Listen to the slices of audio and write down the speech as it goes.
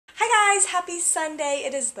guys, happy Sunday.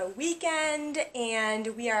 It is the weekend and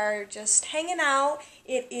we are just hanging out.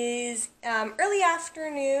 It is early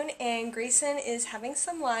afternoon and Grayson is having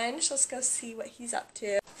some lunch. Let's go see what he's up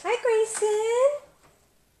to. Hi Grayson.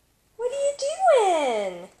 What are you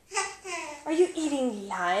doing? Are you eating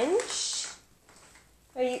lunch?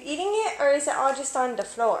 Are you eating it or is it all just on the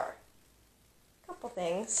floor? Couple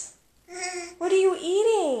things. What are you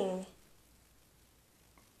eating?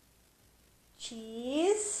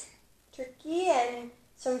 Cheese, turkey, and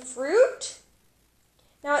some fruit.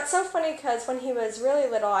 Now it's so funny because when he was really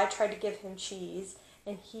little I tried to give him cheese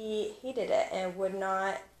and he hated it and would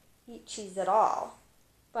not eat cheese at all.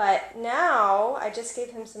 But now I just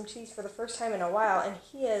gave him some cheese for the first time in a while and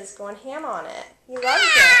he is going ham on it. He loves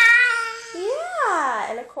it.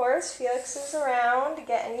 Yeah, and of course Felix is around to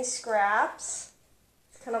get any scraps.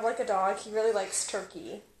 It's kind of like a dog. He really likes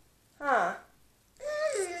turkey. Huh?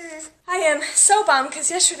 I am so bummed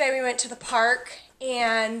because yesterday we went to the park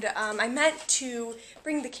and I meant to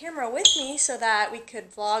bring the camera with me so that we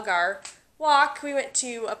could vlog our walk. We went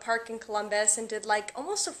to a park in Columbus and did like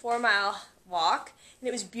almost a 4-mile walk and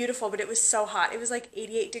it was beautiful, but it was so hot. It was like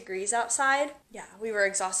 88 degrees outside. Yeah, we were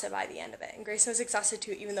exhausted by the end of it and Grayson was exhausted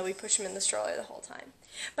too, even though we pushed him in the stroller the whole time.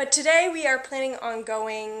 But today we are planning on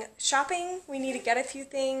going shopping. We need to get a few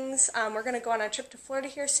things. We're going to go on a trip to Florida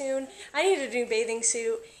here soon. I need a new bathing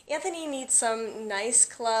suit. Anthony needs some nice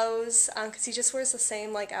clothes because he just wears the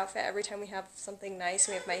same like outfit every time we have something nice.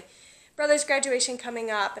 We have my brother's graduation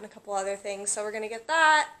coming up and a couple other things, so we're going to get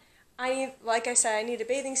that. Like I said, I need a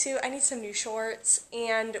bathing suit, I need some new shorts,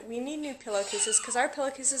 and we need new pillowcases because our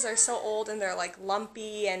pillowcases are so old and they're like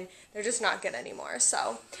lumpy and they're just not good anymore.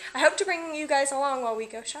 So I hope to bring you guys along while we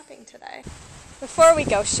go shopping today. Before we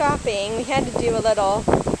go shopping, we had to do a little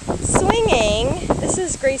swinging. This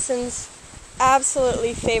is Grayson's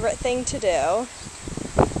absolutely favorite thing to do.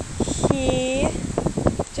 He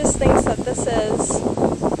just thinks that this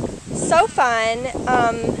is so fun.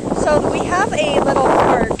 So we have a little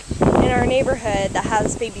park in our neighborhood that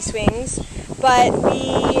has baby swings, but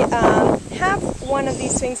we have one of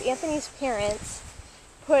these swings. Anthony's parents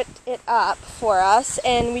put it up for us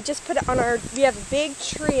and we just put it on we have a big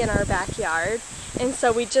tree in our backyard, and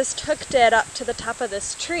so we just hooked it up to the top of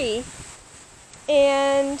this tree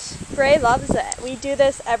and Gray loves it. We do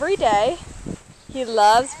this every day. He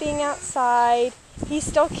loves being outside. He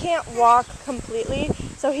still can't walk completely,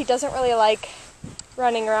 so he doesn't really like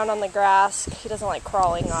running around on the grass. He doesn't like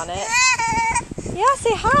crawling on it. Yeah,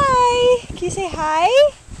 say hi. Can you say hi?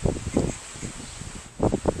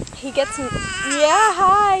 He gets, yeah,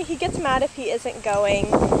 hi. He gets mad if he isn't going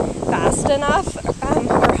fast enough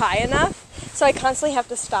or high enough. So I constantly have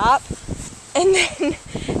to stop and then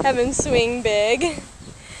have him swing big.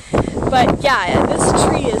 But yeah, this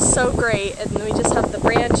tree is so great, and we just have the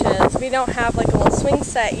branches. We don't have like a little swing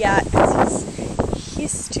set yet because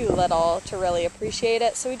he's too little to really appreciate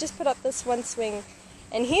it. So we just put up this one swing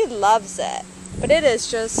and he loves it. But it is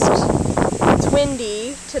just, it's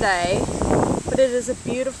windy today, but it is a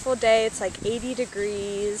beautiful day. It's like 80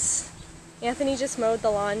 degrees. Anthony just mowed the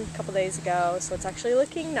lawn a couple days ago, so it's actually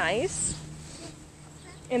looking nice.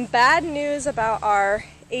 And bad news about our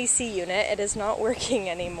AC unit, it is not working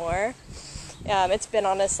anymore. It's been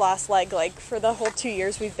on its last leg like for the whole 2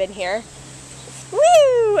 years we've been here.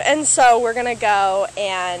 Woo! And so we're gonna go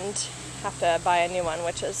and have to buy a new one,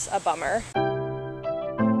 which is a bummer.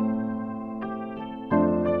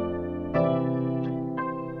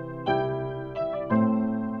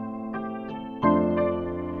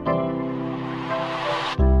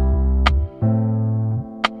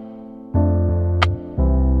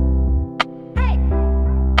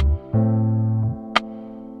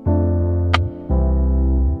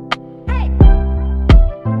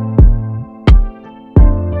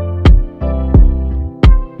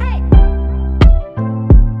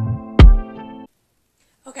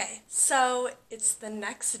 So it's the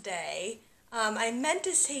next day. I meant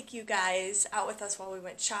to take you guys out with us while we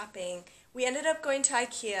went shopping. We ended up going to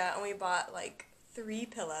IKEA and we bought like 3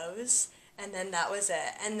 pillows and then that was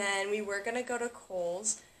it. And then we were going to go to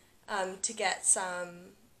Kohl's to get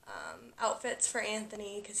some outfits for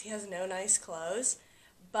Anthony because he has no nice clothes.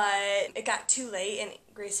 But it got too late and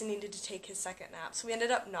Grayson needed to take his second nap, so we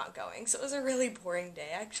ended up not going. So it was a really boring day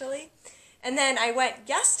actually. And then I went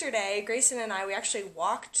yesterday, Grayson and I, we actually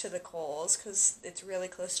walked to the Kohl's because it's really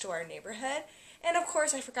close to our neighborhood. And of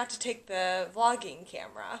course I forgot to take the vlogging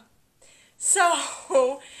camera. So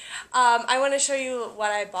I want to show you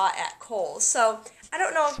what I bought at Kohl's. So I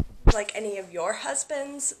don't know if like any of your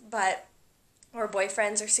husbands or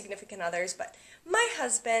boyfriends or significant others, but My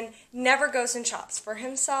husband never goes and shops for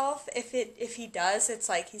himself. If he does, it's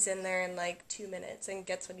like he's in there in like 2 minutes and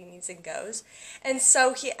gets what he needs and goes. And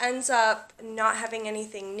so he ends up not having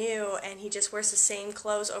anything new, and he just wears the same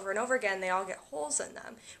clothes over and over again. They all get holes in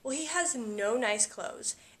them. Well, he has no nice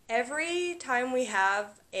clothes. Every time we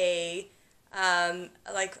have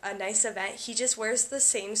like a nice event, he just wears the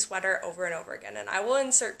same sweater over and over again, and I will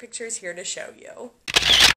insert pictures here to show you.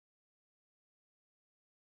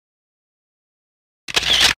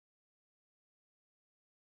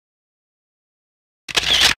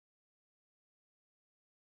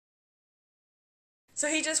 So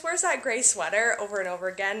he just wears that gray sweater over and over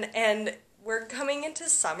again, and we're coming into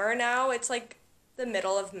summer now. It's like the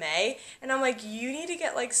middle of May, and I'm like, you need to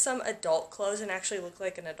get like some adult clothes and actually look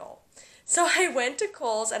like an adult. So I went to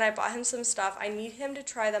Kohl's and I bought him some stuff. I need him to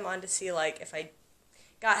try them on to see like if I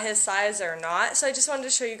got his size or not. So I just wanted to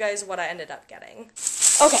show you guys what I ended up getting.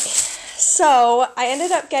 Okay, so I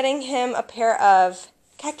ended up getting him a pair of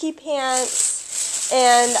khaki pants,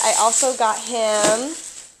 and I also got him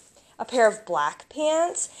a pair of black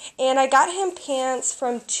pants, and I got him pants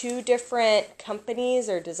from 2 different companies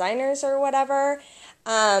or designers or whatever.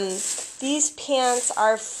 These pants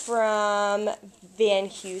are from Van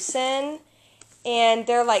Heusen, and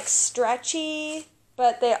they're like stretchy,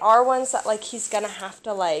 but they are ones that like he's gonna have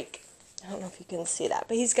to like, I don't know if you can see that,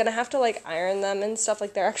 but he's gonna have to like iron them and stuff.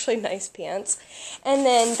 Like, they're actually nice pants. And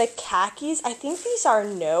then the khakis, I think these are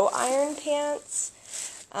no iron pants.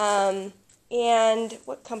 And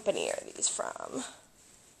what company are these from?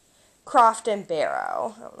 Croft &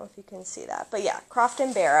 Barrow. I don't know if you can see that, but yeah, Croft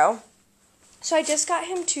 & Barrow. So I just got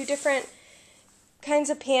him 2 different kinds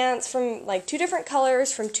of pants from like 2 different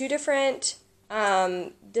colors from 2 different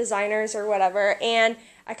designers or whatever, and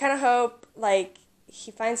I kind of hope like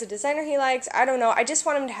he finds a designer he likes. I don't know. I just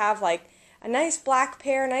want him to have like a nice black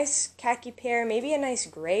pair, nice khaki pair, maybe a nice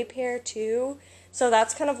gray pair too. So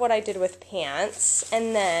that's kind of what I did with pants.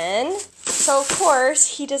 And then, so of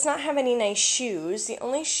course, he does not have any nice shoes. The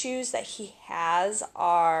only shoes that he has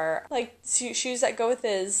are like shoes that go with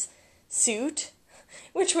his suit,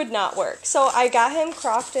 which would not work. So I got him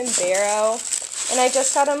Croft & Barrow, and I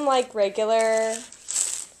just got him like regular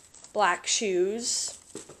black shoes.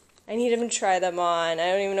 I need him to try them on.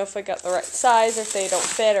 I don't even know if I got the right size, or if they don't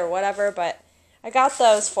fit or whatever, but I got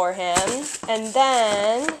those for him. And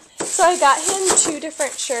then, so I got him 2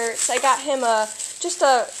 different shirts. I got him just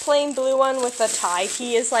a plain blue one with a tie.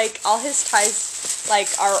 He is like, all his ties like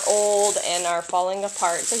are old and are falling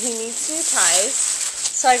apart, so he needs new ties.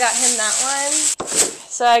 So I got him that one.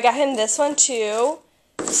 So I got him this one too.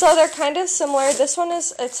 So they're kind of similar. This one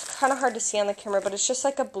is, it's kind of hard to see on the camera, but it's just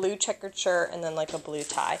like a blue checkered shirt and then like a blue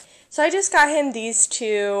tie. So I just got him these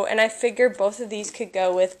 2, and I figured both of these could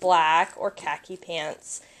go with black or khaki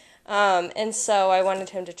pants. And so I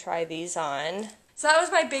wanted him to try these on. So that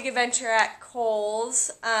was my big adventure at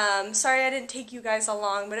Kohl's. Sorry I didn't take you guys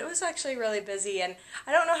along, but it was actually really busy, and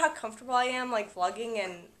I don't know how comfortable I am like vlogging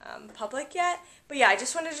in public yet. But yeah, I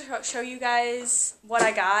just wanted to show you guys what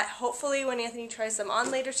I got. Hopefully when Anthony tries them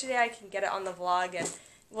on later today, I can get it on the vlog, and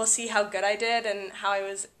we'll see how good I did and how I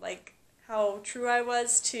was like, how true I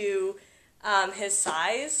was to his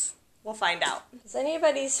size. We'll find out. Does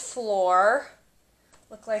anybody's floor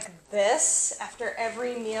look like this after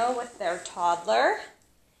every meal with their toddler?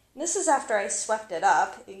 And this is after I swept it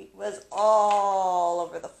up. It was all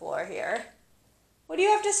over the floor here. What do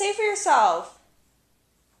you have to say for yourself?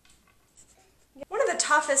 One of the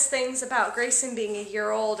toughest things about Grayson being a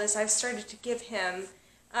year old is I've started to give him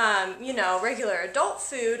you know, regular adult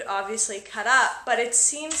food, obviously cut up, but it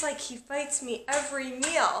seems like he fights me every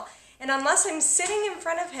meal. And unless I'm sitting in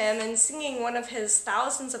front of him and singing one of his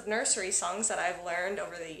thousands of nursery songs that I've learned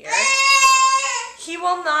over the years, he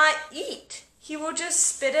will not eat. He will just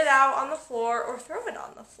spit it out on the floor or throw it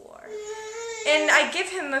on the floor. And I give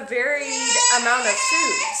him a varied amount of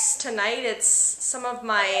foods. Tonight it's some of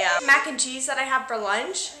my mac and cheese that I have for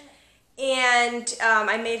lunch. And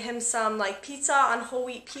I made him some like pizza on whole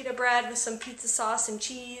wheat pita bread with some pizza sauce and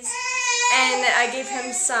cheese. And I gave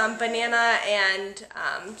him some banana and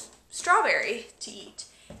strawberry to eat.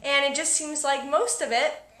 And it just seems like most of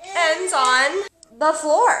it ends on the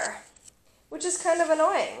floor, which is kind of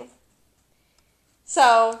annoying.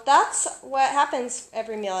 So that's what happens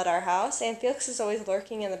every meal at our house. And Felix is always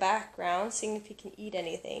lurking in the background, seeing if he can eat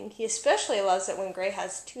anything. He especially loves it when Gray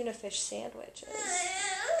has tuna fish sandwiches.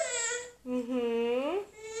 You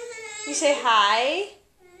say hi?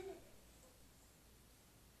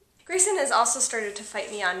 Grayson has also started to fight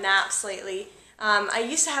me on naps lately. I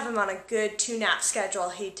used to have him on a good 2-nap schedule.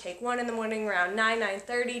 He'd take one in the morning around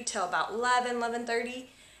 9:30 till about 11:30.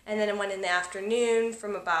 and then one in the afternoon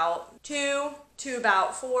from about 2 to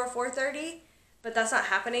about 4:30. But that's not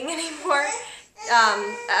happening anymore.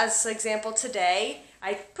 As an example, today,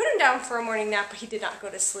 I put him down for a morning nap, but he did not go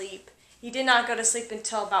to sleep. He did not go to sleep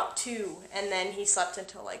until about 2, and then he slept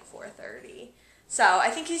until like 4:30. So I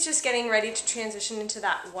think he's just getting ready to transition into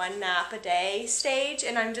that one nap a day stage,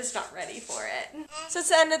 and I'm just not ready for it. So it's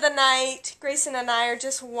the end of the night. Grayson and I are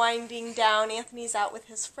just winding down. Anthony's out with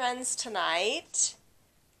his friends tonight.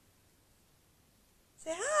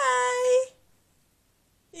 Say hi.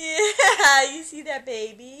 Yeah, you see that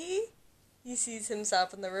baby? He sees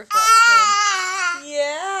himself in the reflection.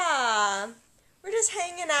 Yeah. We're just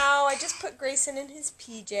hanging out. I just put Grayson in his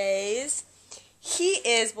PJs. He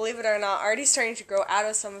is, believe it or not, already starting to grow out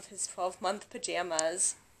of some of his 12-month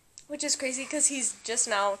pajamas, which is crazy because he's just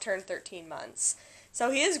now turned 13 months. So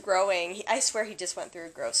he is growing. I swear he just went through a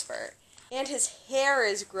growth spurt. And his hair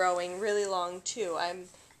is growing really long, too. I'm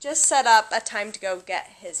just set up a time to go get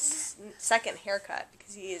his second haircut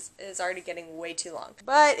because he is already getting way too long.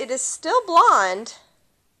 But it is still blonde,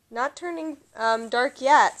 not turning dark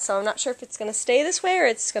yet, so I'm not sure if it's going to stay this way or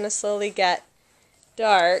it's going to slowly get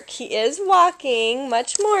dark. He is walking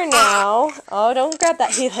much more now. Oh, don't grab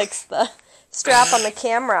that. He likes the strap on the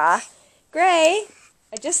camera. Gray,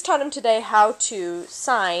 I just taught him today how to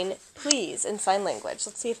sign please in sign language.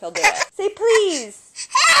 Let's see if he'll do it. Say please.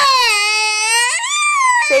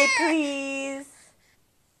 Say please.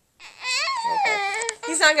 Okay.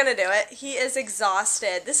 He's not going to do it. He is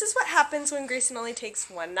exhausted. This is what happens when Grayson only takes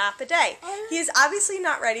one nap a day. He is obviously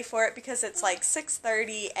not ready for it because it's like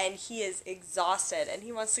 6:30 and he is exhausted and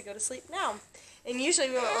he wants to go to sleep now. And usually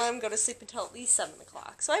we won't let him go to sleep until at least 7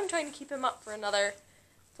 o'clock. So I'm trying to keep him up for another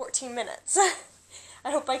 14 minutes.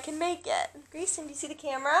 I hope I can make it. Grayson, do you see the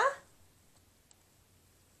camera?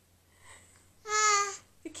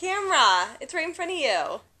 The camera. It's right in front of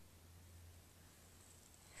you.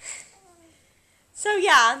 So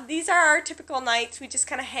yeah, these are our typical nights. We just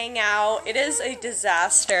kind of hang out. It is a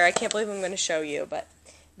disaster. I can't believe I'm going to show you, but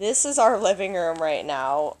this is our living room right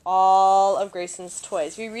now. All of Grayson's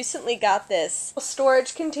toys. We recently got this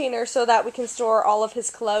storage container so that we can store all of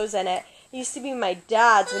his clothes in it. It used to be my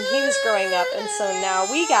dad's when he was growing up, and so now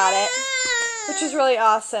we got it, which is really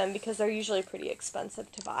awesome because they're usually pretty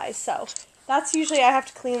expensive to buy. So that's usually, I have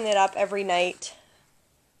to clean it up every night.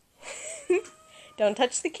 Don't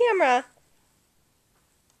touch the camera.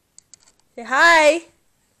 Say hi.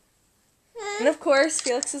 And of course,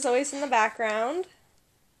 Felix is always in the background.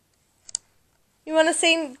 You want to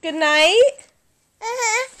say goodnight?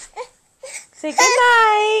 Say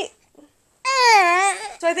goodnight.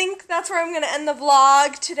 So I think that's where I'm going to end the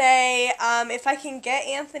vlog today. If I can get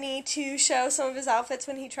Anthony to show some of his outfits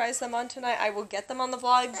when he tries them on tonight, I will get them on the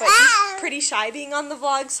vlog. But he's pretty shy being on the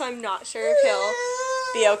vlog, so I'm not sure if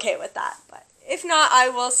he'll be okay with that. But if not, I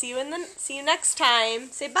will see you next time.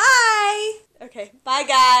 Say bye. Okay, bye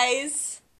guys.